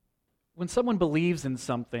When someone believes in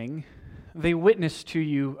something, they witness to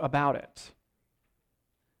you about it.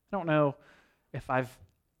 I don't know if I've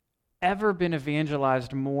ever been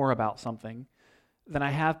evangelized more about something than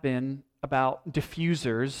I have been about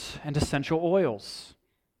diffusers and essential oils.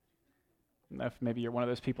 I don't know if maybe you're one of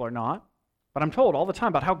those people or not, but I'm told all the time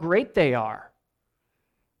about how great they are.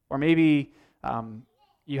 Or maybe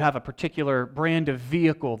you have a particular brand of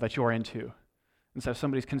vehicle that you're into. And so if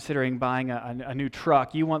somebody's considering buying a new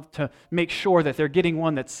truck, you want to make sure that they're getting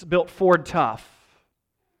one that's built Ford tough.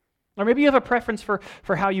 Or maybe you have a preference for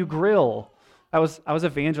how you grill. I was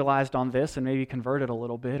evangelized on this and maybe converted a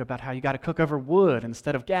little bit about how you got to cook over wood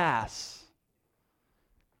instead of gas.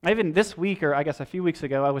 Even this week, or I guess a few weeks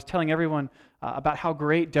ago, I was telling everyone about how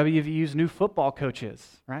great WVU's new football coach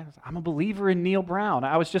is. Right? I'm a believer in Neil Brown.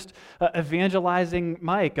 I was just evangelizing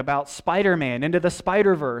Mike about Spider-Man into the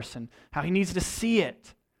Spider-Verse and how he needs to see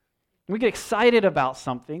it. We get excited about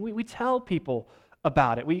something. We tell people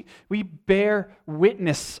about it. We bear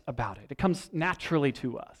witness about it. It comes naturally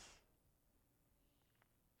to us.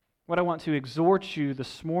 What I want to exhort you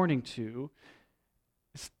this morning to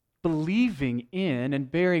is believing in and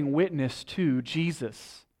bearing witness to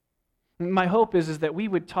Jesus. My hope is that we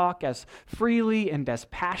would talk as freely and as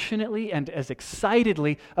passionately and as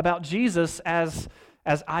excitedly about Jesus as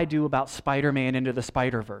I do about Spider-Man into the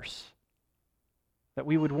Spider-Verse. That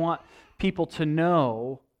we would want people to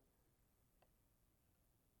know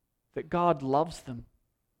that God loves them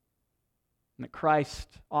and that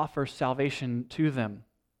Christ offers salvation to them.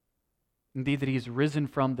 Indeed, that He is risen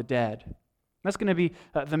from the dead. That's going to be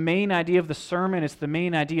the main idea of the sermon. It's the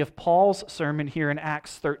main idea of Paul's sermon here in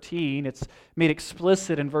Acts 13. It's made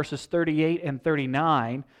explicit in verses 38 and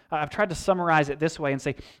 39. I've tried to summarize it this way and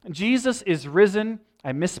say, Jesus is risen.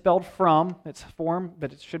 I misspelled from. It's form,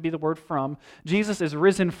 but it should be the word from. Jesus is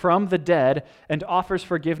risen from the dead and offers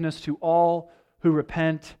forgiveness to all who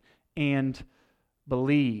repent and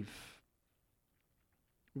believe.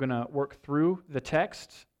 We're going to work through the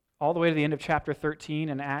text all the way to the end of chapter 13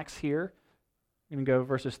 in Acts here. We're going to go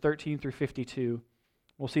verses 13 through 52.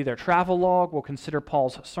 We'll see their travel log, we'll consider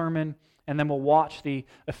Paul's sermon, and then we'll watch the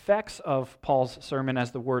effects of Paul's sermon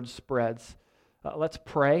as the word spreads. Let's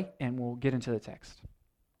pray, and we'll get into the text.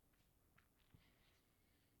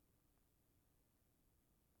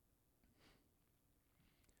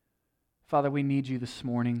 Father, we need you this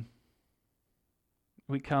morning.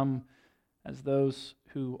 We come as those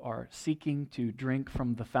who are seeking to drink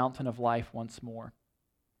from the fountain of life once more.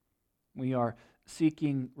 We are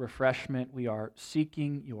seeking refreshment. We are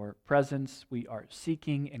seeking your presence. We are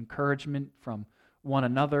seeking encouragement from one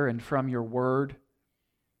another and from your word.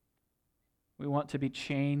 We want to be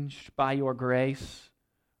changed by your grace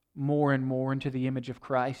more and more into the image of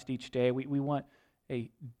Christ each day. We want a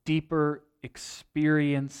deeper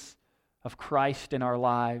experience of Christ in our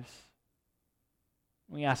lives.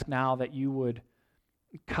 We ask now that you would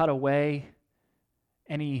cut away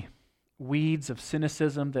any weeds of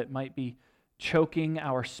cynicism that might be choking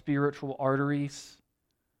our spiritual arteries,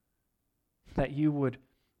 that you would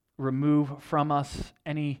remove from us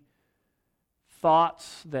any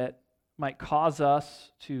thoughts that might cause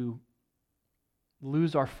us to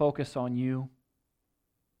lose our focus on you.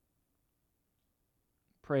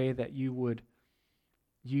 Pray that you would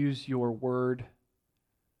use your word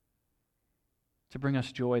to bring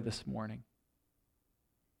us joy this morning.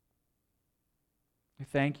 We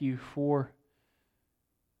thank you for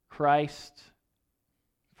Christ,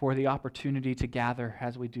 for the opportunity to gather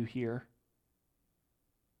as we do here.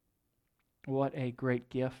 What a great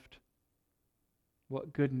gift.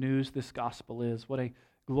 What good news this gospel is. What a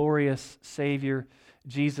glorious Savior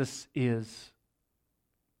Jesus is.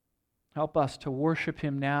 Help us to worship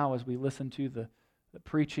Him now as we listen to the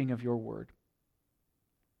preaching of your word.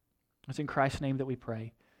 It's in Christ's name that we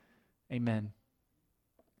pray. Amen.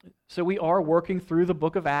 So we are working through the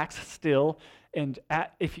book of Acts still, and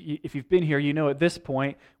if you've been here, you know at this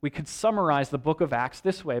point, we could summarize the book of Acts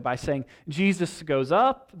this way by saying Jesus goes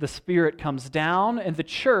up, the Spirit comes down, and the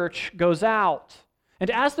church goes out. And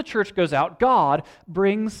as the church goes out, God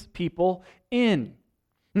brings people in.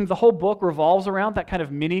 And the whole book revolves around that kind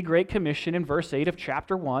of mini Great Commission in verse 8 of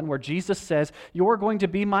chapter 1, where Jesus says, "You're going to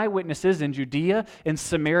be my witnesses in Judea, in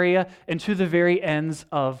Samaria, and to the very ends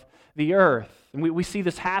of the earth." And we see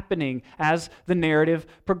this happening as the narrative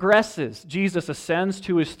progresses. Jesus ascends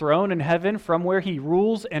to his throne in heaven from where he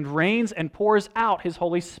rules and reigns and pours out his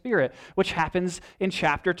Holy Spirit, which happens in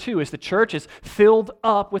chapter 2 as the church is filled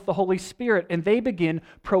up with the Holy Spirit and they begin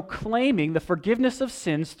proclaiming the forgiveness of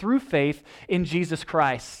sins through faith in Jesus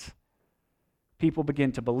Christ. People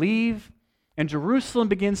begin to believe, And Jerusalem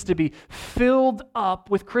begins to be filled up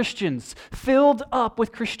with Christians, filled up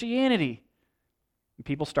with Christianity. And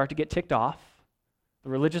people start to get ticked off. The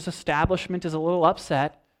religious establishment is a little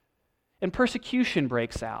upset, and persecution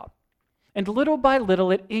breaks out. And little by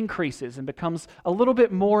little, it increases and becomes a little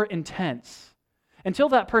bit more intense until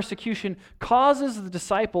that persecution causes the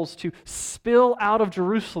disciples to spill out of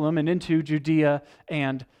Jerusalem and into Judea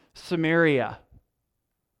and Samaria.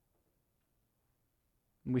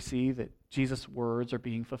 And we see that Jesus' words are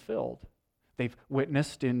being fulfilled. They've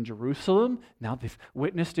witnessed in Jerusalem, now they've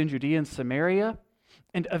witnessed in Judea and Samaria,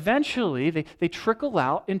 and eventually they trickle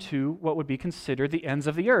out into what would be considered the ends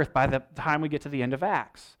of the earth by the time we get to the end of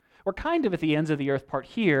Acts. We're kind of at the ends of the earth part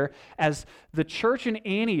here, as the church in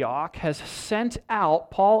Antioch has sent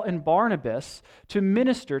out Paul and Barnabas to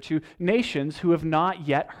minister to nations who have not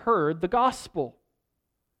yet heard the gospel.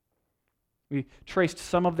 We traced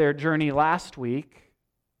some of their journey last week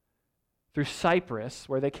through Cyprus,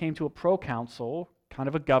 where they came to a proconsul, kind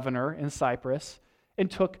of a governor in Cyprus, and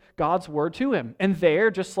took God's word to him. And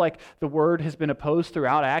there, just like the word has been opposed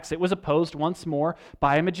throughout Acts, it was opposed once more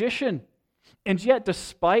by a magician. And yet,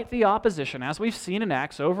 despite the opposition, as we've seen in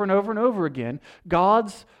Acts over and over and over again,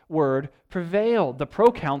 God's word prevailed. The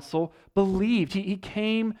proconsul believed. He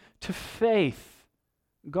came to faith.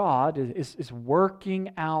 God is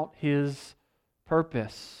working out his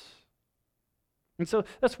purpose. And so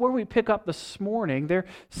that's where we pick up this morning. They're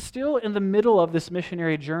still in the middle of this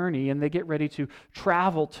missionary journey, and they get ready to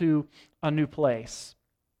travel to a new place.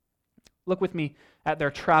 Look with me at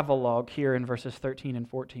their travel log here in verses 13 and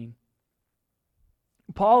 14.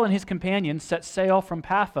 Paul and his companions set sail from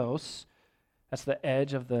Paphos, that's the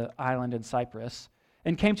edge of the island in Cyprus,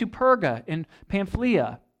 and came to Perga in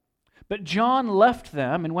Pamphylia. But John left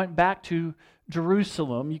them and went back to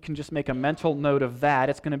Jerusalem. You can just make a mental note of that.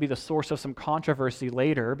 It's going to be the source of some controversy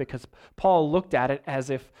later, because Paul looked at it as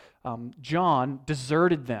if John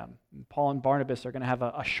deserted them. Paul and Barnabas are going to have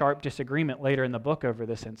a sharp disagreement later in the book over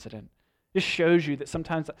this incident. This shows you that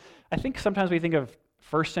sometimes we think of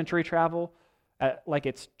first century travel like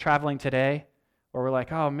it's traveling today, where we're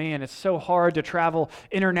like, oh man, it's so hard to travel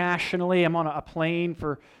internationally. I'm on a plane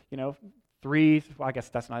for,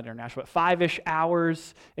 5-ish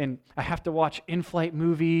hours, and I have to watch in-flight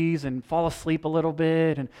movies and fall asleep a little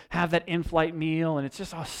bit and have that in-flight meal, and it's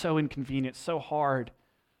just so inconvenient, so hard.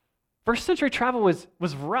 First century travel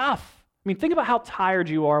was rough. I mean, think about how tired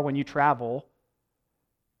you are when you travel,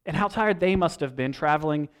 and how tired they must have been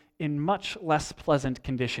traveling in much less pleasant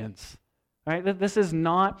conditions. Right? This is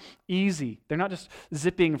not easy. They're not just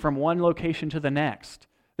zipping from one location to the next.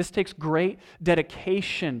 This takes great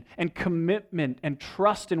dedication and commitment and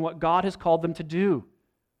trust in what God has called them to do.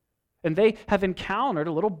 And they have encountered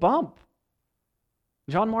a little bump.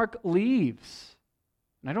 John Mark leaves.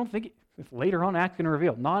 And I don't think, later on Acts going to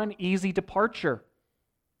reveal, not an easy departure.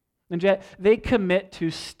 And yet they commit to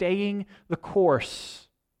staying the course.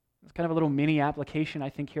 It's kind of a little mini application, I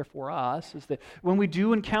think, here for us, is that when we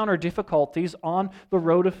do encounter difficulties on the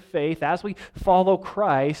road of faith, as we follow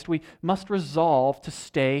Christ, we must resolve to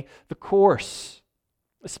stay the course,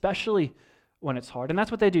 especially when it's hard. And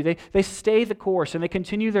that's what they do. They stay the course, and they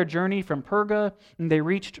continue their journey from Perga, and they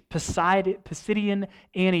reached Pisidian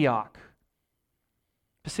Antioch.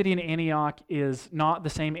 Pisidian Antioch is not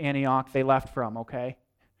the same Antioch they left from, okay?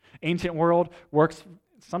 Ancient world works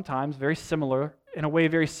sometimes very similar, in a way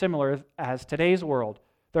very similar as today's world.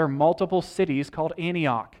 There are multiple cities called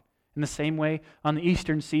Antioch. In the same way, on the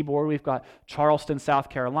eastern seaboard, we've got Charleston, South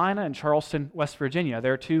Carolina, and Charleston, West Virginia.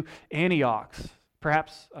 There are two Antiochs.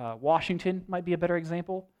 Perhaps Washington might be a better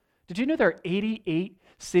example. Did you know there are 88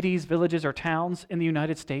 cities, villages, or towns in the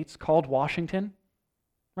United States called Washington?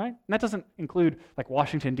 Right? And that doesn't include like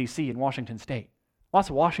Washington, D.C. and Washington State. Lots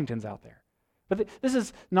of Washingtons out there. But this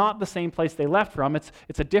is not the same place they left from. It's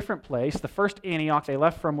a different place. The first Antioch they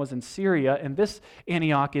left from was in Syria, and this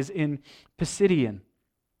Antioch is in Pisidian.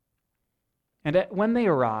 And when they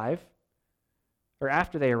arrive, or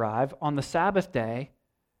after they arrive, on the Sabbath day,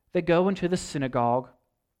 they go into the synagogue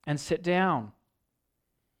and sit down.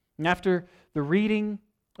 And after the reading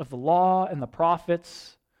of the law and the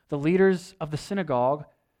prophets, the leaders of the synagogue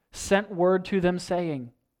sent word to them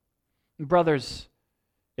saying, "Brothers,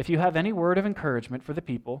 if you have any word of encouragement for the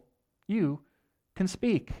people, you can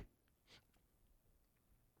speak."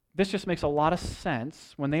 This just makes a lot of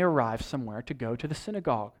sense when they arrive somewhere to go to the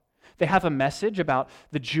synagogue. They have a message about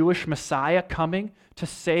the Jewish Messiah coming to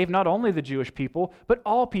save not only the Jewish people, but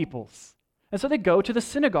all peoples. And so they go to the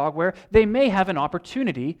synagogue where they may have an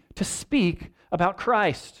opportunity to speak about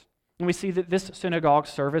Christ. And we see that this synagogue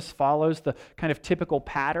service follows the kind of typical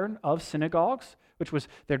pattern of synagogues, which was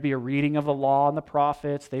there'd be a reading of the law and the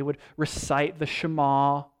prophets. They would recite the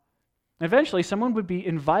Shema. And eventually, someone would be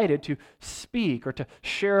invited to speak or to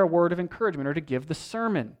share a word of encouragement or to give the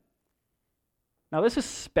sermon. Now, this is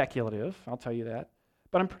speculative, I'll tell you that,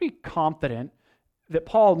 but I'm pretty confident that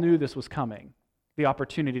Paul knew this was coming, the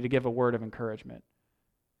opportunity to give a word of encouragement.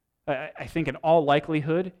 I think in all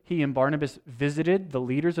likelihood, he and Barnabas visited the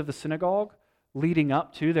leaders of the synagogue leading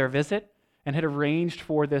up to their visit and had arranged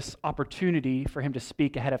for this opportunity for him to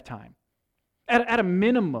speak ahead of time. At a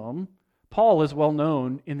minimum, Paul is well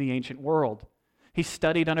known in the ancient world. He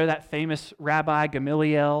studied under that famous Rabbi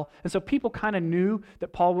Gamaliel, and so people kind of knew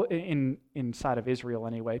that Paul, inside of Israel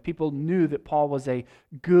anyway, people knew that Paul was a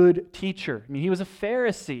good teacher. I mean, he was a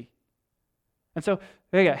Pharisee. And so,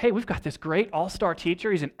 hey, we've got this great all-star teacher.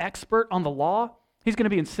 He's an expert on the law. He's going to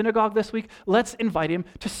be in synagogue this week. Let's invite him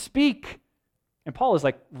to speak. And Paul is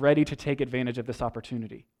ready to take advantage of this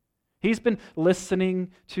opportunity. He's been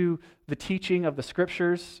listening to the teaching of the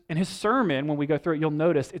Scriptures. And his sermon, when we go through it, you'll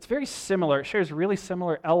notice it's very similar. It shares really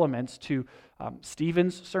similar elements to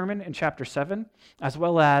Stephen's sermon in chapter 7, as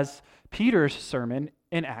well as Peter's sermon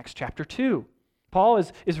in Acts chapter 2. Paul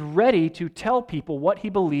is ready to tell people what he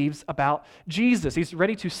believes about Jesus. He's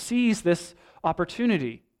ready to seize this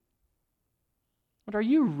opportunity. But are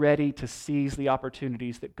you ready to seize the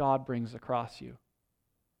opportunities that God brings across you?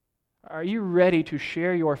 Are you ready to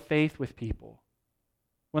share your faith with people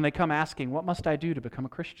when they come asking, what must I do to become a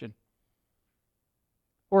Christian?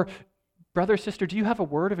 Or, brother, sister, do you have a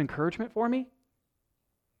word of encouragement for me?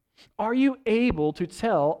 Are you able to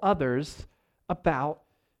tell others about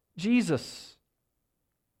Jesus?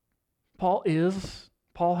 Paul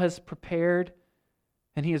has prepared,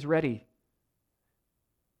 and he is ready.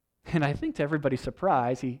 And I think to everybody's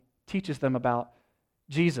surprise, he teaches them about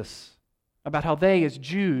Jesus, about how they as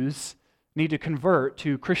Jews need to convert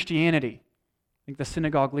to Christianity. I think the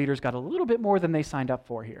synagogue leaders got a little bit more than they signed up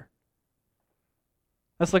for here.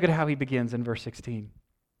 Let's look at how he begins in verse 16.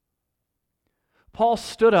 Paul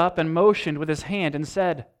stood up and motioned with his hand and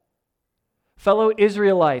said, "Fellow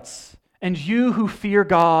Israelites, and you who fear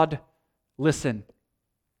God, listen.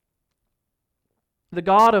 The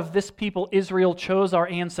God of this people, Israel, chose our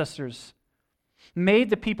ancestors, made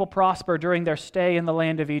the people prosper during their stay in the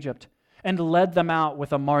land of Egypt, and led them out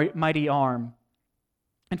with a mighty arm.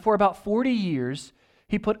 And for about 40 years,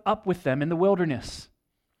 he put up with them in the wilderness.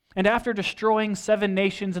 And after destroying 7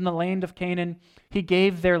 nations in the land of Canaan, he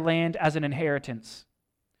gave their land as an inheritance.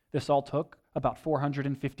 This all took about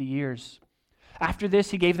 450 years. After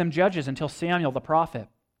this, he gave them judges until Samuel the prophet.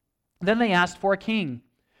 Then they asked for a king,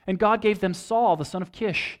 and God gave them Saul, the son of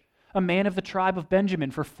Kish, a man of the tribe of Benjamin,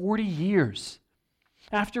 for 40 years.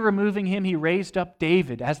 After removing him, he raised up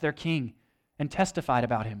David as their king and testified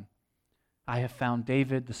about him. I have found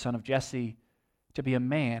David, the son of Jesse, to be a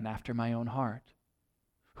man after my own heart,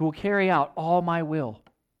 who will carry out all my will.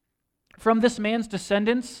 From this man's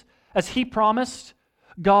descendants, as he promised,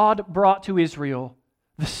 God brought to Israel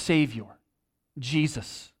the Savior,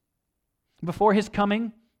 Jesus. Before his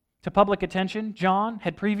coming to public attention, John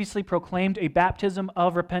had previously proclaimed a baptism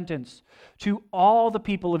of repentance to all the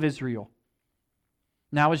people of Israel.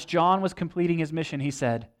 Now, as John was completing his mission, he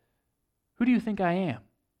said, "Who do you think I am?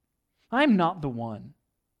 I am not the one,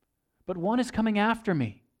 but one is coming after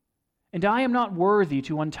me, and I am not worthy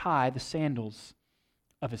to untie the sandals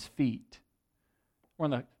of his feet." We're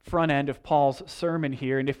on the front end of Paul's sermon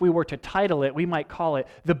here, and if we were to title it, we might call it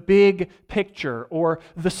The Big Picture or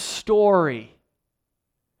The Story.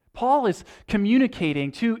 Paul is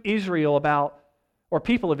communicating to Israel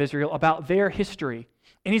people of Israel about their history.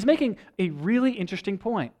 And he's making a really interesting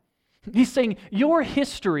point. He's saying, your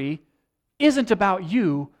history isn't about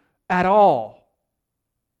you at all.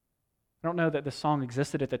 I don't know that this song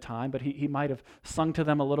existed at the time, but he might have sung to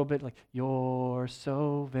them a little bit like, "You're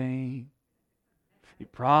so vain. You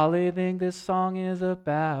probably think this song is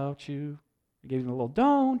about you." He gave him a little,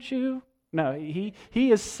 "Don't you?" No, he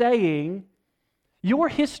is saying, your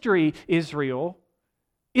history, Israel,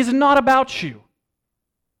 is not about you.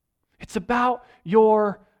 It's about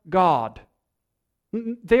your God.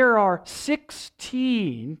 There are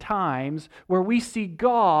 16 times where we see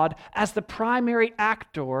God as the primary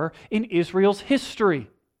actor in Israel's history.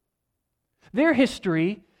 Their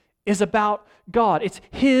history is about God. It's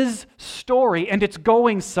His story, and it's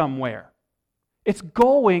going somewhere. It's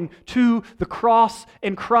going to the cross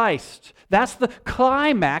and Christ. That's the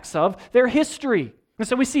climax of their history. And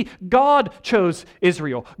so we see God chose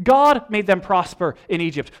Israel. God made them prosper in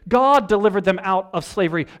Egypt. God delivered them out of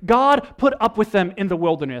slavery. God put up with them in the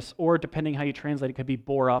wilderness, or depending how you translate, it could be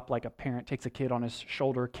bore up, like a parent takes a kid on his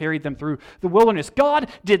shoulder, carried them through the wilderness. God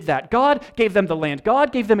did that. God gave them the land.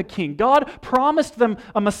 God gave them a king. God promised them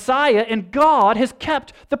a Messiah, and God has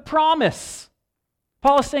kept the promise.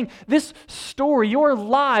 Paul is saying, this story, your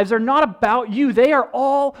lives are not about you. They are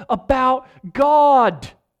all about God.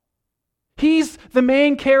 He's the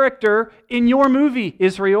main character in your movie,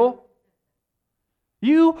 Israel.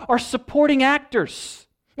 You are supporting actors.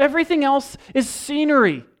 Everything else is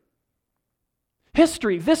scenery.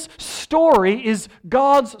 History. This story is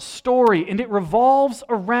God's story, and it revolves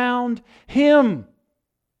around Him.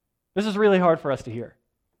 This is really hard for us to hear.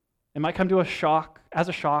 It might come to a shock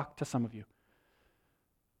to some of you.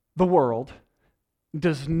 The world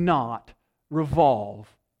does not revolve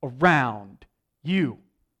around you.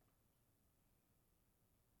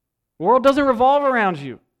 The world doesn't revolve around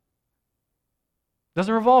you. It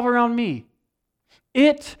doesn't revolve around me.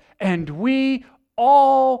 It and we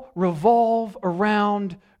all revolve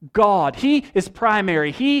around God. He is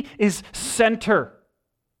primary. He is center.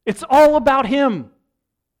 It's all about Him.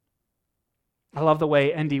 I love the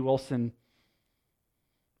way N.D. Wilson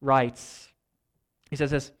writes. He says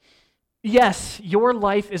this, yes, your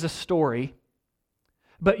life is a story,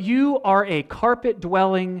 but you are a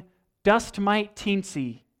carpet-dwelling, dust-mite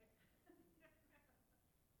teensy.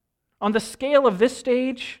 On the scale of this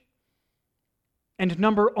stage, and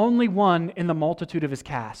number only one in the multitude of His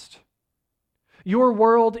cast. Your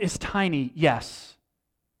world is tiny, yes,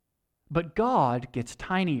 but God gets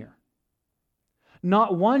tinier.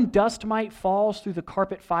 Not one dust mite falls through the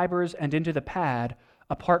carpet fibers and into the pad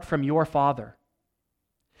apart from your Father.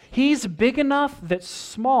 He's big enough that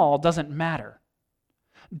small doesn't matter.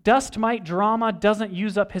 Dust mite drama doesn't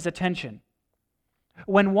use up His attention.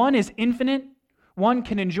 When one is infinite, one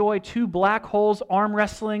can enjoy two black holes arm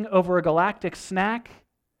wrestling over a galactic snack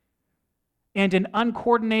and an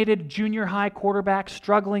uncoordinated junior high quarterback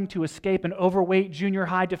struggling to escape an overweight junior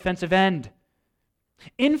high defensive end.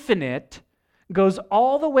 Infinite goes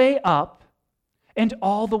all the way up and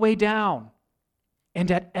all the way down,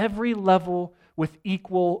 and at every level with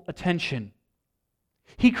equal attention.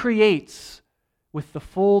 He creates with the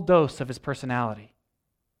full dose of His personality.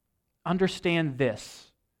 Understand this.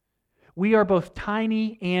 We are both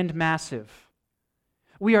tiny and massive.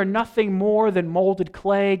 We are nothing more than molded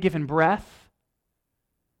clay given breath,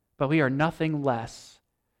 but we are nothing less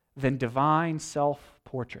than divine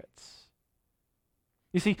self-portraits.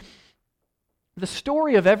 You see, the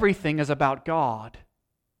story of everything is about God.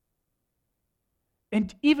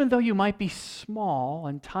 And even though you might be small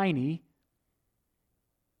and tiny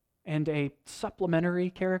and a supplementary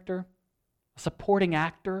character, a supporting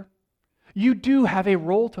actor, you do have a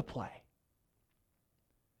role to play.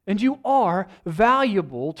 And you are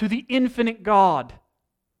valuable to the infinite God.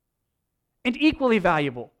 And equally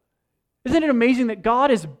valuable. Isn't it amazing that God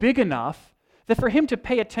is big enough that for Him to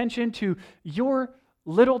pay attention to your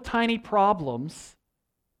little tiny problems,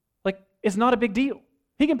 is not a big deal.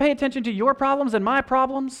 He can pay attention to your problems and my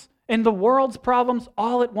problems and the world's problems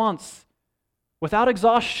all at once, without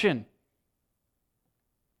exhaustion.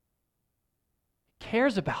 He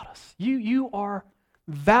cares about us. You are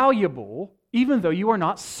valuable even though you are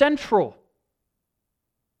not central.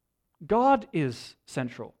 God is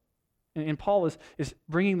central. And Paul is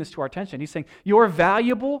bringing this to our attention. He's saying, you're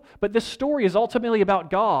valuable, but this story is ultimately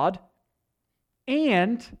about God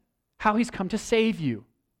and how He's come to save you.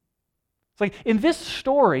 It's like, in this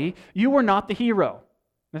story, you were not the hero.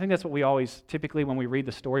 I think that's what we always, typically when we read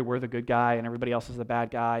the story, we're the good guy and everybody else is the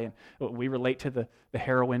bad guy, and we relate to the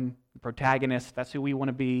heroine, the protagonist. That's who we want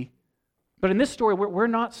to be. But in this story, we're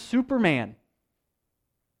not Superman.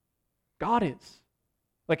 God is.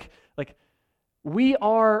 Like we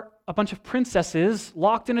are a bunch of princesses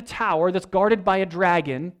locked in a tower that's guarded by a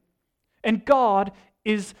dragon, and God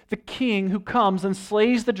is the king who comes and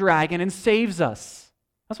slays the dragon and saves us.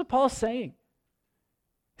 That's what Paul is saying.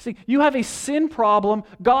 See, you have a sin problem.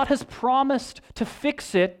 God has promised to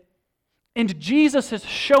fix it, and Jesus has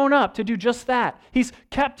shown up to do just that. He's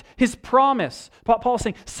kept His promise. Paul is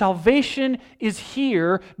saying, salvation is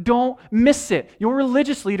here. Don't miss it. Your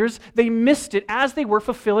religious leaders, they missed it as they were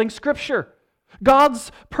fulfilling Scripture.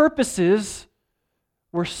 God's purposes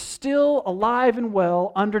were still alive and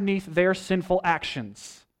well underneath their sinful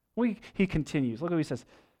actions. He continues. Look what he says.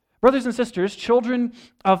 Brothers and sisters, children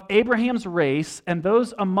of Abraham's race, and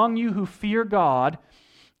those among you who fear God,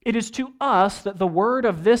 it is to us that the word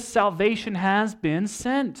of this salvation has been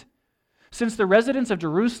sent. Since the residents of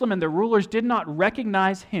Jerusalem and the rulers did not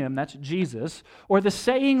recognize him," that's Jesus, "or the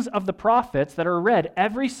sayings of the prophets that are read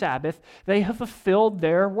every Sabbath, they have fulfilled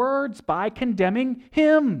their words by condemning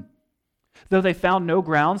him. Though they found no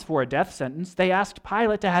grounds for a death sentence, they asked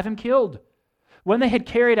Pilate to have him killed. When they had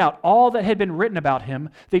carried out all that had been written about him,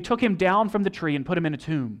 they took him down from the tree and put him in a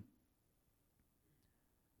tomb.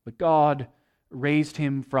 But God raised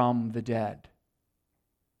him from the dead.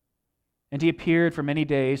 And he appeared for many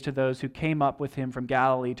days to those who came up with him from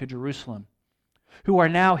Galilee to Jerusalem, who are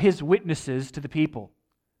now his witnesses to the people.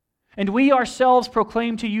 And we ourselves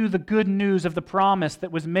proclaim to you the good news of the promise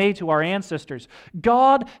that was made to our ancestors.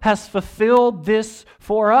 God has fulfilled this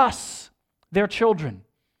for us, their children,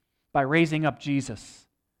 by raising up Jesus.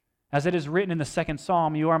 As it is written in the second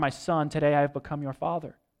Psalm, 'You are my son, today I have become your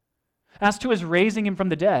father.' As to his raising him from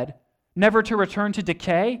the dead, never to return to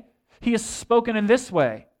decay, he has spoken in this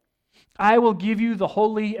way, 'I will give you the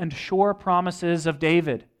holy and sure promises of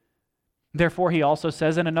David.' Therefore, he also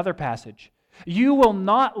says in another passage, 'You will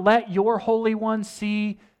not let your Holy One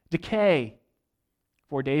see decay.'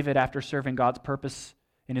 For David, after serving God's purpose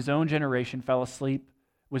in his own generation, fell asleep,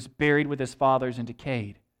 was buried with his fathers, and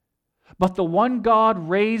decayed. But the one God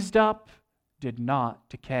raised up did not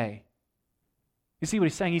decay." You see what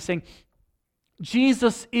he's saying? He's saying,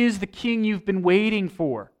 Jesus is the king you've been waiting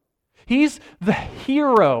for. He's the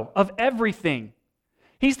hero of everything.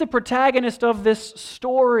 He's the protagonist of this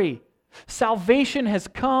story. Salvation has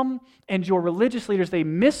come, and your religious leaders, they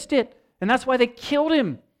missed it, and that's why they killed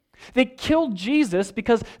him. They killed Jesus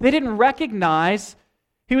because they didn't recognize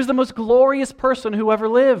he was the most glorious person who ever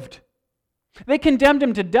lived. They condemned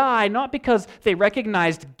him to die not because they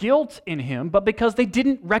recognized guilt in him, but because they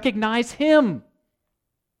didn't recognize him.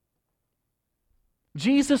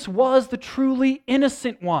 Jesus was the truly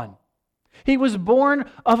innocent one. He was born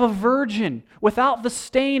of a virgin without the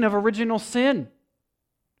stain of original sin.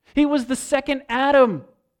 He was the second Adam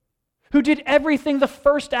who did everything the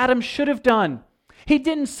first Adam should have done. He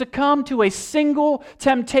didn't succumb to a single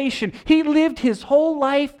temptation. He lived his whole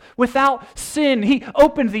life without sin. He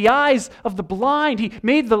opened the eyes of the blind. He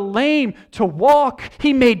made the lame to walk.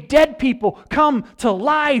 He made dead people come to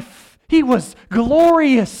life. He was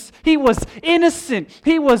glorious. He was innocent.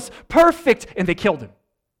 He was perfect. And they killed him.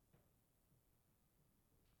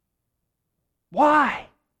 Why?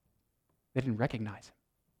 They didn't recognize him.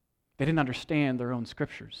 They didn't understand their own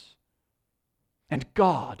scriptures. And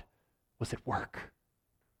God was at work.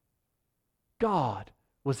 God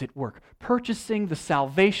was at work, purchasing the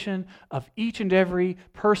salvation of each and every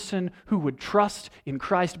person who would trust in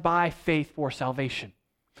Christ by faith for salvation.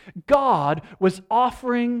 God was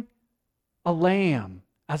offering a lamb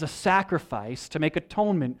as a sacrifice to make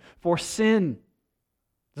atonement for sin.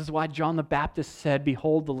 This is why John the Baptist said,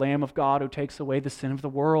 "Behold the Lamb of God who takes away the sin of the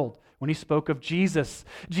world," when he spoke of Jesus.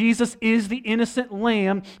 Jesus is the innocent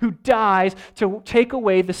lamb who dies to take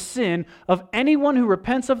away the sin of anyone who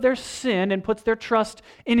repents of their sin and puts their trust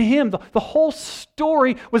in him. The whole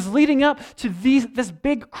story was leading up to this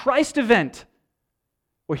big Christ event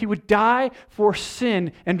where he would die for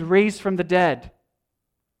sin and raise from the dead,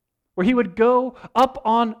 where he would go up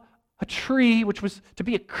on a tree, which was to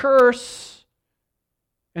be a curse,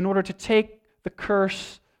 in order to take the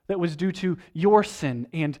curse that was due to your sin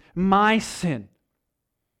and my sin.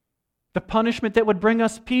 The punishment that would bring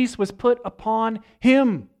us peace was put upon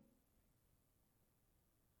him.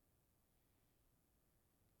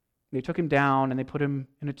 They took him down and they put him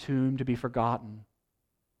in a tomb to be forgotten.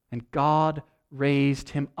 And God raised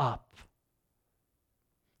him up.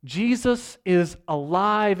 Jesus is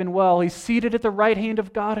alive and well. He's seated at the right hand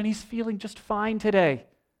of God and he's feeling just fine today.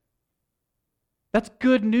 That's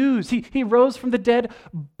good news. He rose from the dead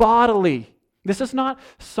bodily. This is not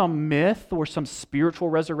some myth or some spiritual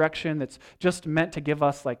resurrection that's just meant to give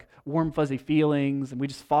us like warm, fuzzy feelings and we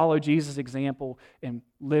just follow Jesus' example and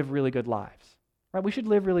live really good lives. Right? We should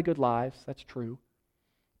live really good lives. That's true.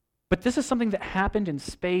 But this is something that happened in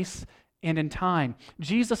space and in time.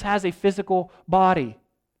 Jesus has a physical body.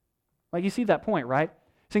 Like you see that point, right?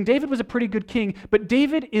 Saying David was a pretty good king, but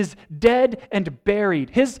David is dead and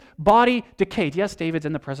buried. His body decayed. Yes, David's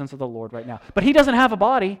in the presence of the Lord right now, but he doesn't have a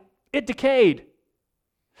body. It decayed.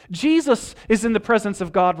 Jesus is in the presence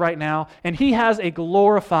of God right now, and he has a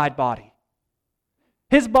glorified body.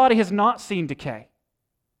 His body has not seen decay.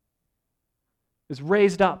 Is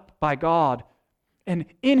raised up by God, and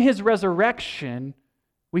in his resurrection,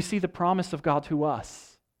 we see the promise of God to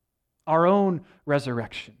us, our own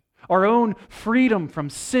resurrection. Our own freedom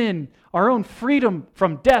from sin, our own freedom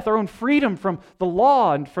from death, our own freedom from the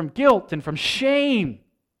law and from guilt and from shame.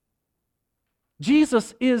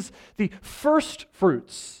 Jesus is the first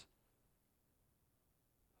fruits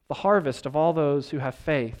the harvest of all those who have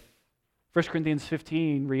faith. 1 Corinthians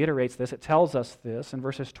 15 reiterates this. It tells us this in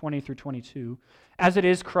verses 20 through 22. As it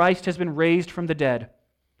is, Christ has been raised from the dead,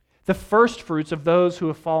 the first fruits of those who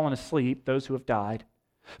have fallen asleep, those who have died.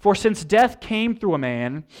 For since death came through a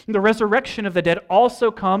man, the resurrection of the dead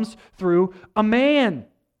also comes through a man.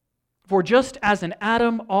 For just as in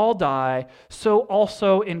Adam all die, so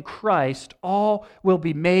also in Christ all will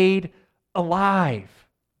be made alive.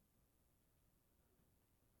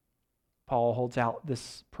 Paul holds out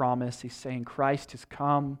this promise. He's saying Christ has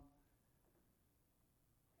come.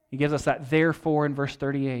 He gives us that therefore in verse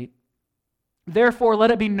 38. Therefore,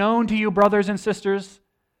 let it be known to you, brothers and sisters,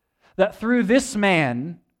 that through this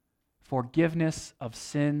man, forgiveness of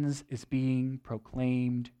sins is being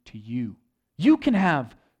proclaimed to you. You can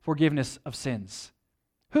have forgiveness of sins.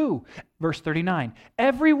 Who? Verse 39.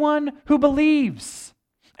 Everyone who believes.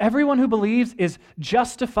 Everyone who believes is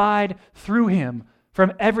justified through him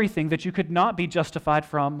from everything that you could not be justified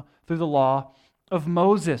from through the law of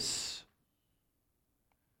Moses.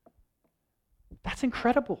 That's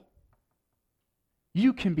incredible.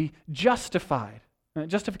 You can be justified.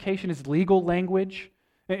 Justification is legal language.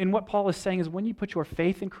 And what Paul is saying is when you put your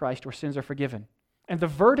faith in Christ, your sins are forgiven. And the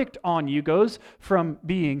verdict on you goes from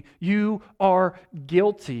being you are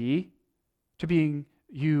guilty to being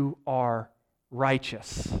you are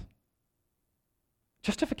righteous.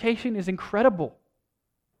 Justification is incredible.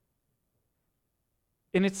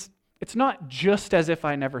 And it's not just as if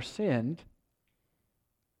I never sinned.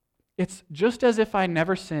 It's just as if I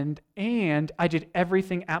never sinned and I did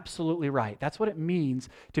everything absolutely right. That's what it means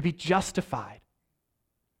to be justified.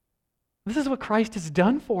 This is what Christ has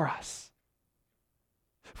done for us.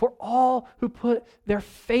 For all who put their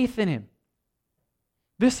faith in him.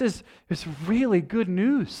 This is really good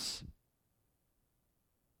news.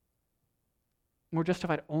 We're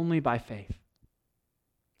justified only by faith.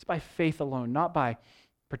 It's by faith alone, not by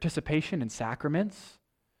participation in sacraments,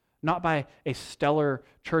 not by a stellar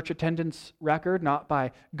church attendance record, not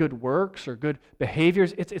by good works or good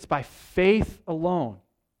behaviors. It's by faith alone.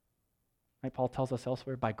 Right? Paul tells us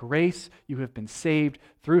elsewhere, by grace you have been saved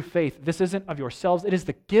through faith. This isn't of yourselves, it is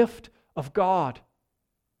the gift of God.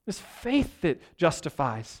 This faith that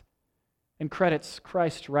justifies and credits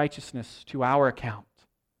Christ's righteousness to our account.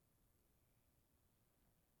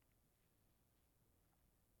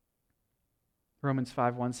 Romans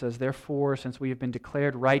 5:1 says, therefore, since we have been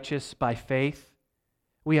declared righteous by faith,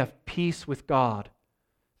 we have peace with God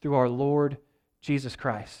through our Lord Jesus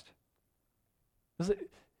Christ.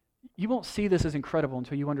 You won't see this as incredible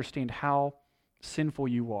until you understand how sinful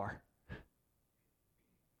you are.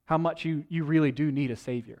 How much you really do need a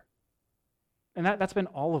Savior. And that's been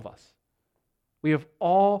all of us. We have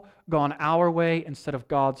all gone our way instead of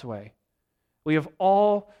God's way. We have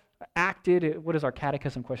all acted, what is our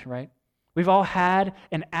catechism question, right? We've all had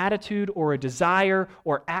an attitude or a desire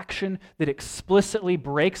or action that explicitly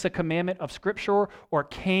breaks a commandment of Scripture or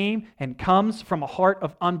came and comes from a heart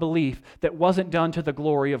of unbelief that wasn't done to the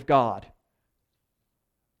glory of God.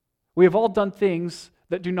 We have all done things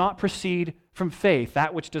that do not proceed from faith.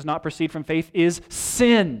 That which does not proceed from faith is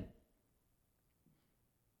sin.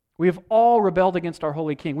 We have all rebelled against our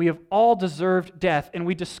holy King. We have all deserved death, and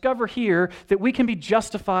we discover here that we can be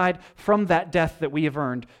justified from that death that we have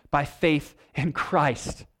earned by faith in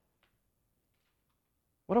Christ.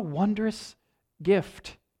 What a wondrous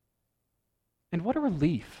gift. And what a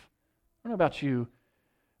relief. I don't know about you,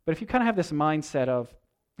 but if you kind of have this mindset of,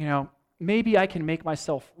 maybe I can make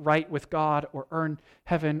myself right with God or earn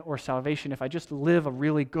heaven or salvation if I just live a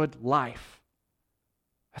really good life.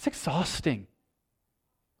 That's exhausting.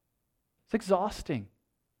 It's exhausting.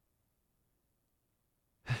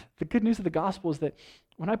 The good news of the gospel is that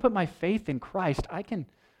when I put my faith in Christ, I can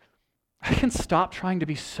stop trying to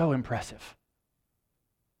be so impressive.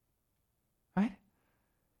 Right?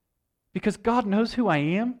 Because God knows who I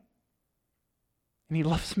am, and He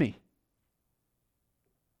loves me.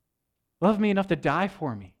 Loved me enough to die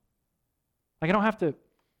for me. Like I don't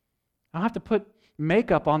have to put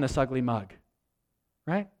makeup on this ugly mug.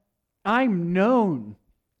 Right? I'm known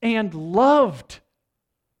and loved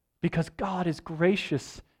because God is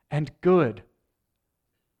gracious and good.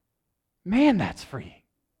 Man, that's freeing.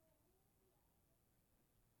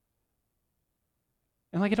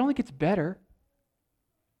 And it only gets better.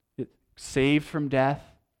 Saved from death,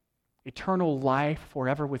 eternal life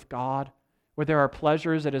forever with God, where there are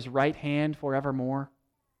pleasures at His right hand forevermore.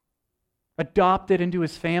 Adopted into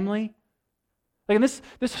His family. And this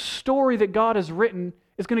story that God has written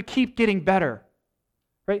is going to keep getting better.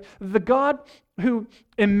 Right? The God who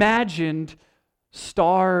imagined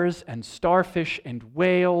stars and starfish and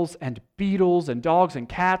whales and beetles and dogs and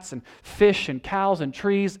cats and fish and cows and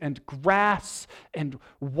trees and grass and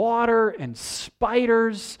water and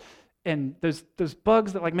spiders and those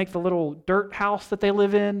bugs that like make the little dirt house that they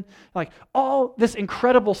live in, like all this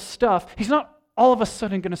incredible stuff. He's not all of a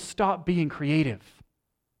sudden going to stop being creative.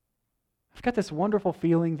 I've got this wonderful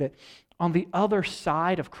feeling that on the other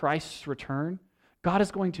side of Christ's return, God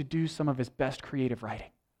is going to do some of his best creative writing.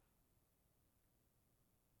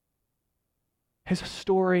 His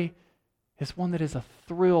story is one that is a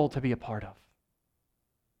thrill to be a part of.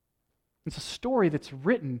 It's a story that's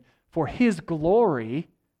written for his glory,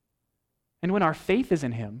 and when our faith is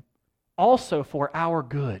in him, also for our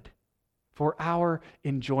good, for our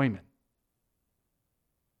enjoyment.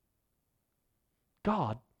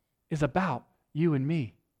 God is about you and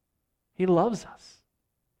me. He loves us.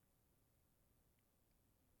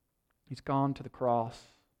 He's gone to the cross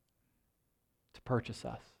to purchase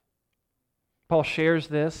us. Paul shares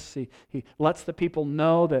this. He lets the people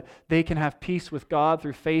know that they can have peace with God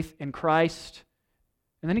through faith in Christ.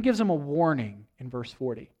 And then he gives them a warning in verse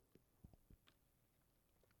 40.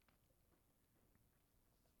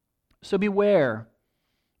 So beware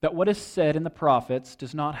that what is said in the prophets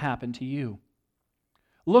does not happen to you.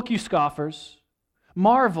 Look, you scoffers,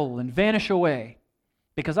 marvel and vanish away,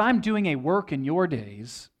 because I'm doing a work in your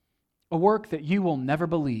days, a work that you will never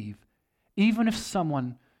believe, even if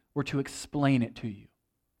someone were to explain it to you.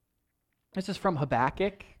 This is from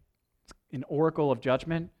Habakkuk, an oracle of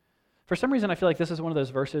judgment. For some reason, I feel like this is one of those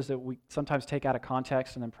verses that we sometimes take out of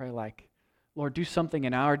context and then pray like, Lord, do something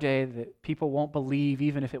in our day that people won't believe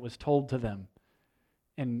even if it was told to them.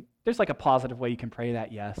 And there's like a positive way you can pray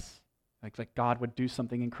that, yes. Like God would do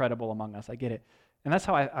something incredible among us. I get it. And that's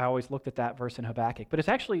how I always looked at that verse in Habakkuk. But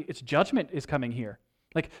it's judgment is coming here.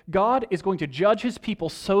 Like God is going to judge his people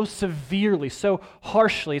so severely, so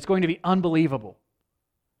harshly, it's going to be unbelievable.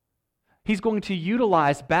 He's going to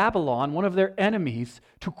utilize Babylon, one of their enemies,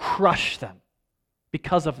 to crush them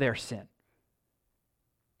because of their sin.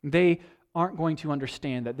 They aren't going to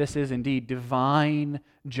understand that this is indeed divine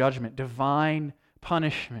judgment, divine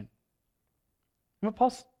punishment. And what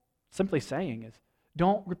Paul's simply saying is,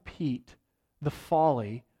 don't repeat the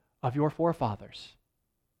folly of your forefathers.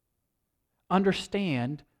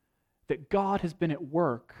 Understand that God has been at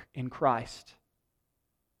work in Christ.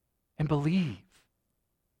 And believe.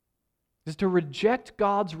 Is to reject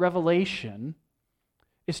God's revelation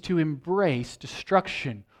is to embrace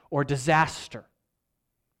destruction or disaster.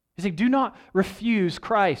 He's saying, do not refuse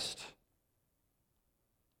Christ.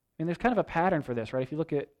 And there's kind of a pattern for this, right? If you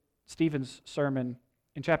look at Stephen's sermon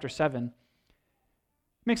in chapter 7,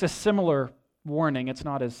 he makes a similar warning. It's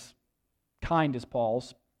not as kind as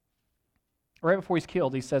Paul's. Right before he's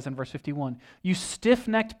killed, he says in verse 51, "You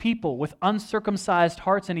stiff-necked people with uncircumcised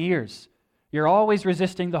hearts and ears, you're always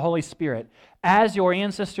resisting the Holy Spirit. As your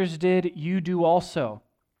ancestors did, you do also.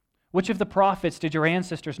 Which of the prophets did your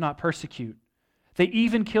ancestors not persecute? They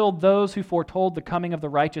even killed those who foretold the coming of the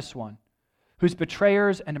righteous one, whose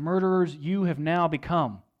betrayers and murderers you have now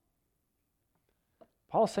become."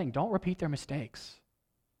 Paul is saying, don't repeat their mistakes.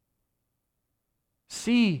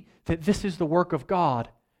 See that this is the work of God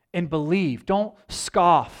and believe. Don't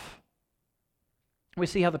scoff. We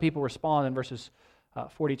see how the people respond in verses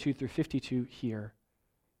 42 through 52 here.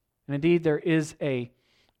 And indeed, there is a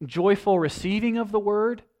joyful receiving of the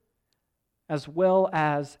word as well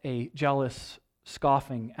as a jealous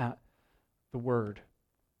scoffing at the word.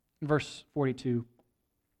 In verse 42,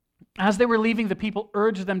 as they were leaving, the people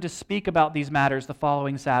urged them to speak about these matters the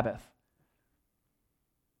following Sabbath.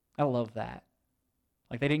 I love that.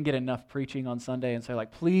 Like they didn't get enough preaching on Sunday and say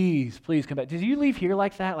like, please come back. Did you leave here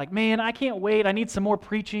like that? Like, man, I can't wait. I need some more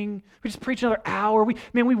preaching. We just preach another hour.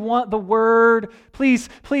 We want the word. Please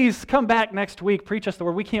come back next week. Preach us the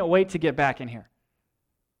word. We can't wait to get back in here.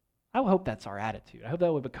 I hope that's our attitude. I hope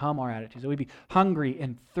that would become our attitude. That we'd be hungry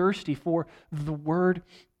and thirsty for the word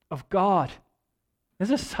of God. This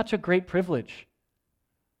is such a great privilege.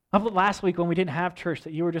 Last week when we didn't have church,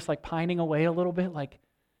 that you were just like pining away a little bit, like,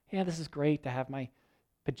 yeah, this is great to have my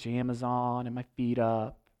pajamas on and my feet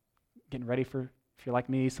up, getting ready for, if you're like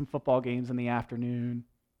me, some football games in the afternoon.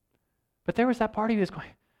 But there was that part of you that's going,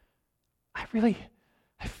 I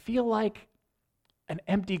feel like an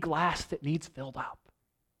empty glass that needs filled up.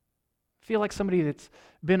 I feel like somebody that's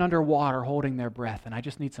been underwater holding their breath and I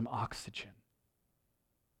just need some oxygen.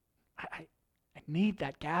 I need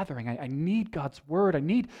that gathering. I need God's word. I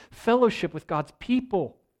need fellowship with God's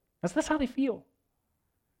people. That's how they feel.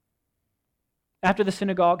 After the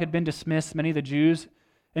synagogue had been dismissed, many of the Jews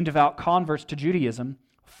and devout converts to Judaism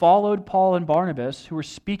followed Paul and Barnabas, who were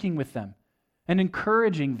speaking with them. and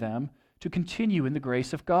encouraging them to continue in the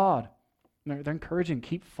grace of God. They're encouraging,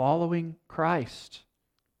 keep following Christ.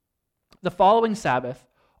 The following Sabbath,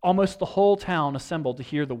 almost the whole town assembled to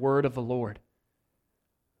hear the word of the Lord.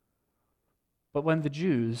 But when the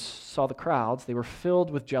Jews saw the crowds, they were filled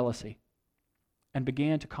with jealousy and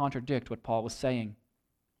began to contradict what Paul was saying,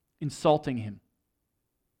 insulting him.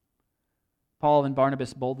 Paul and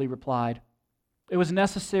Barnabas boldly replied, "It was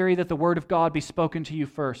necessary that the word of God be spoken to you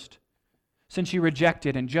first, since you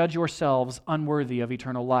rejected and judge yourselves unworthy of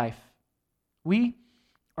eternal life. We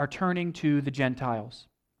are turning to the Gentiles,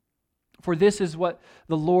 for this is what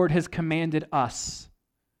the Lord has commanded us.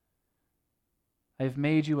 I have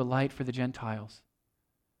made you a light for the Gentiles,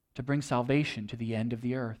 to bring salvation to the end of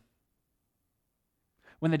the earth."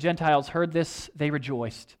 When the Gentiles heard this, they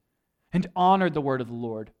rejoiced and honored the word of the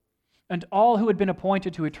Lord, and all who had been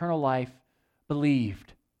appointed to eternal life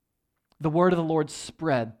believed. The word of the Lord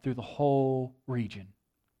spread through the whole region.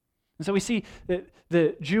 And so we see that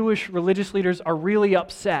the Jewish religious leaders are really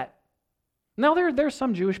upset. Now, there are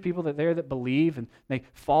some Jewish people that believe and they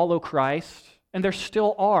follow Christ, and there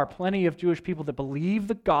still are plenty of Jewish people that believe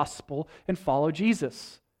the gospel and follow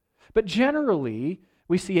Jesus. But generally,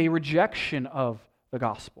 we see a rejection of the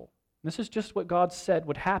gospel. This is just what God said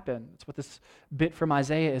would happen. It's what this bit from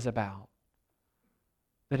Isaiah is about.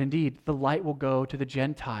 That indeed, the light will go to the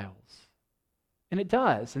Gentiles. And it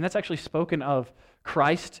does. And that's actually spoken of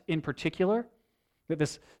Christ in particular, that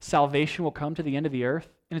this salvation will come to the end of the earth.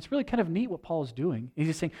 And it's really kind of neat what Paul is doing. He's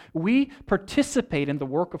just saying, we participate in the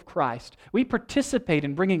work of Christ. We participate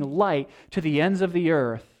in bringing light to the ends of the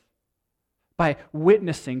earth by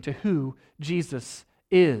witnessing to who Jesus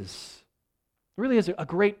is. It really is a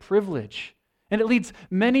great privilege. And it leads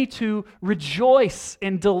many to rejoice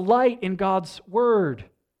and delight in God's word.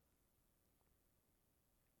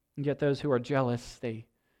 And yet those who are jealous, they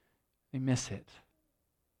miss it.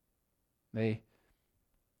 They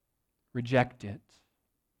reject it.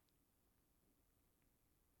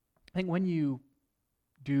 I think when you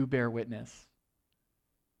do bear witness,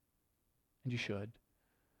 and you should,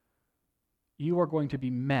 you are going to be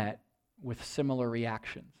met with similar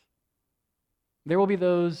reactions. There will be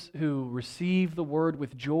those who receive the word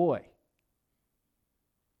with joy.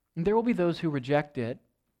 And there will be those who reject it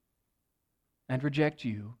and reject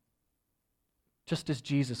you, just as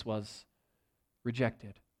Jesus was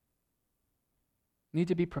rejected. You need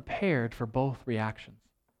to be prepared for both reactions.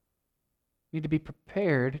 You need to be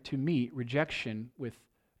prepared to meet rejection with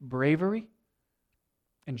bravery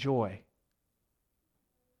and joy.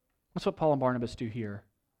 That's what Paul and Barnabas do here.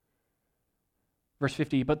 Verse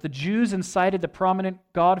 50, but the Jews incited the prominent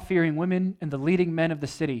God-fearing women and the leading men of the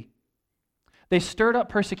city. They stirred up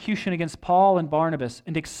persecution against Paul and Barnabas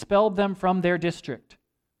and expelled them from their district.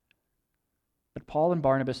 But Paul and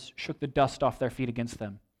Barnabas shook the dust off their feet against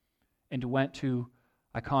them and went to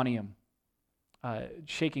Iconium.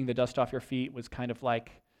 Shaking the dust off your feet was kind of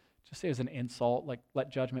like, just as an insult, like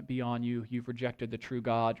let judgment be on you. You've rejected the true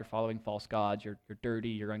God. You're following false gods. You're dirty.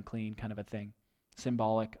 You're unclean, kind of a thing.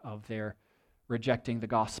 Symbolic of their rejecting the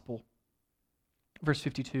gospel. Verse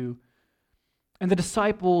 52, and the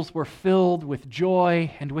disciples were filled with joy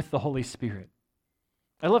and with the Holy Spirit.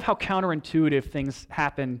 I love how counterintuitive things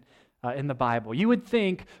happen in the Bible. You would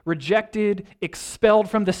think rejected, expelled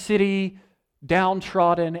from the city,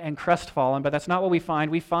 downtrodden and crestfallen, but that's not what we find.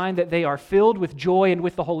 We find that they are filled with joy and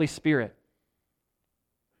with the Holy Spirit.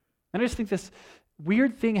 And I just think this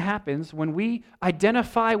weird thing happens when we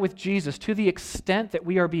identify with Jesus to the extent that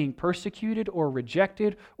we are being persecuted or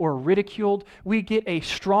rejected or ridiculed, we get a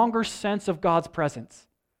stronger sense of God's presence.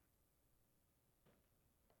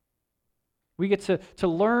 We get to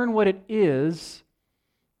learn what it is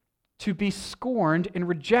to be scorned and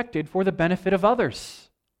rejected for the benefit of others.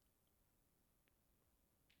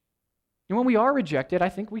 And when we are rejected, I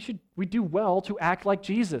think we do well to act like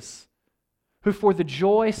Jesus, who for the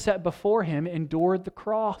joy set before him endured the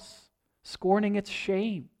cross, scorning its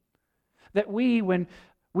shame. That we, when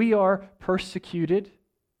we are persecuted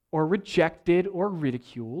or rejected or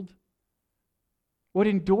ridiculed, would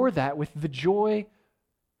endure that with the joy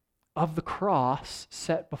of the cross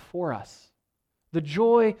set before us. The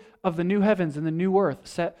joy of the new heavens and the new earth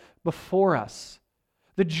set before us.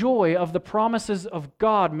 The joy of the promises of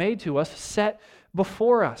God made to us set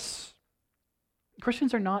before us.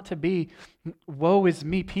 Christians are not to be woe is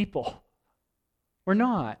me people. We're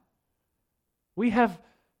not. We have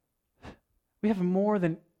more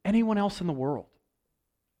than anyone else in the world.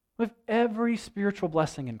 We have every spiritual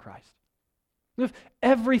blessing in Christ. We have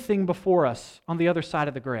everything before us on the other side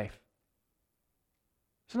of the grave.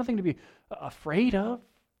 There's nothing to be afraid of.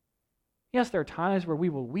 Yes, there are times where we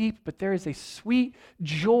will weep, but there is a sweet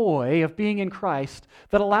joy of being in Christ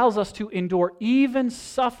that allows us to endure even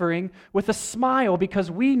suffering with a smile because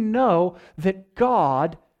we know that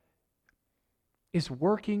God is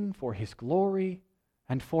working for His glory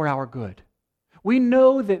and for our good. We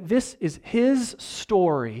know that this is His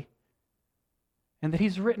story and that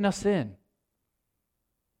He's written us in.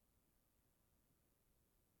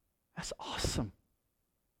 That's awesome.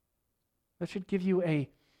 That should give you a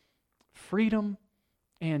freedom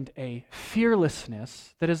and a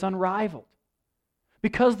fearlessness that is unrivaled.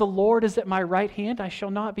 Because the Lord is at my right hand, I shall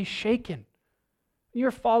not be shaken. You're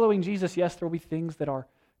following Jesus, yes, there will be things that are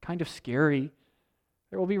kind of scary.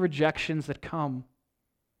 There will be rejections that come.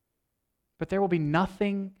 But there will be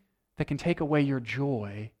nothing that can take away your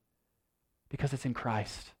joy because it's in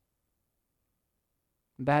Christ.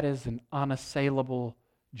 That is an unassailable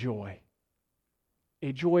joy.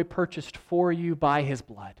 A joy purchased for you by His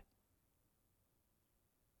blood.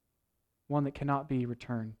 One that cannot be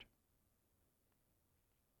returned.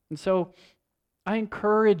 And so, I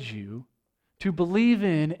encourage you to believe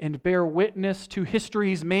in and bear witness to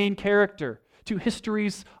history's main character, to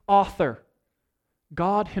history's author,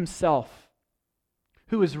 God Himself,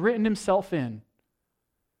 who has written Himself in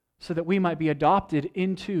so that we might be adopted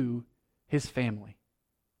into His family.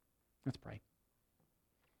 Let's pray.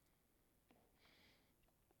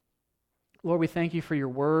 Lord, we thank You for Your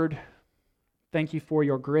word. Thank You for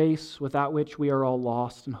Your grace, without which we are all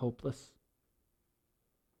lost and hopeless.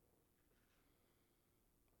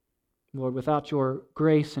 Lord, without Your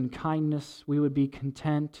grace and kindness, we would be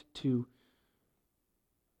content to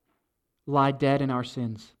lie dead in our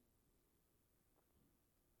sins.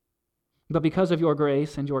 But because of Your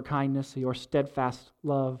grace and Your kindness, Your steadfast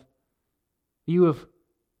love, You have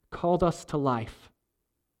called us to life.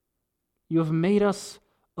 You have made us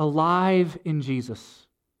alive in Jesus.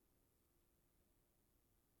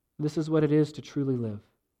 This is what it is to truly live.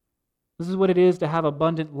 This is what it is to have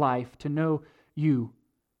abundant life, to know You,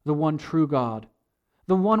 the one true God,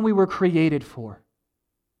 the one we were created for.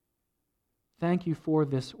 Thank You for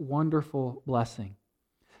this wonderful blessing.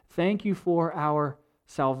 Thank You for our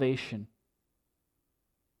salvation.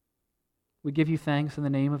 We give You thanks in the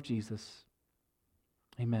name of Jesus.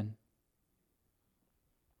 Amen.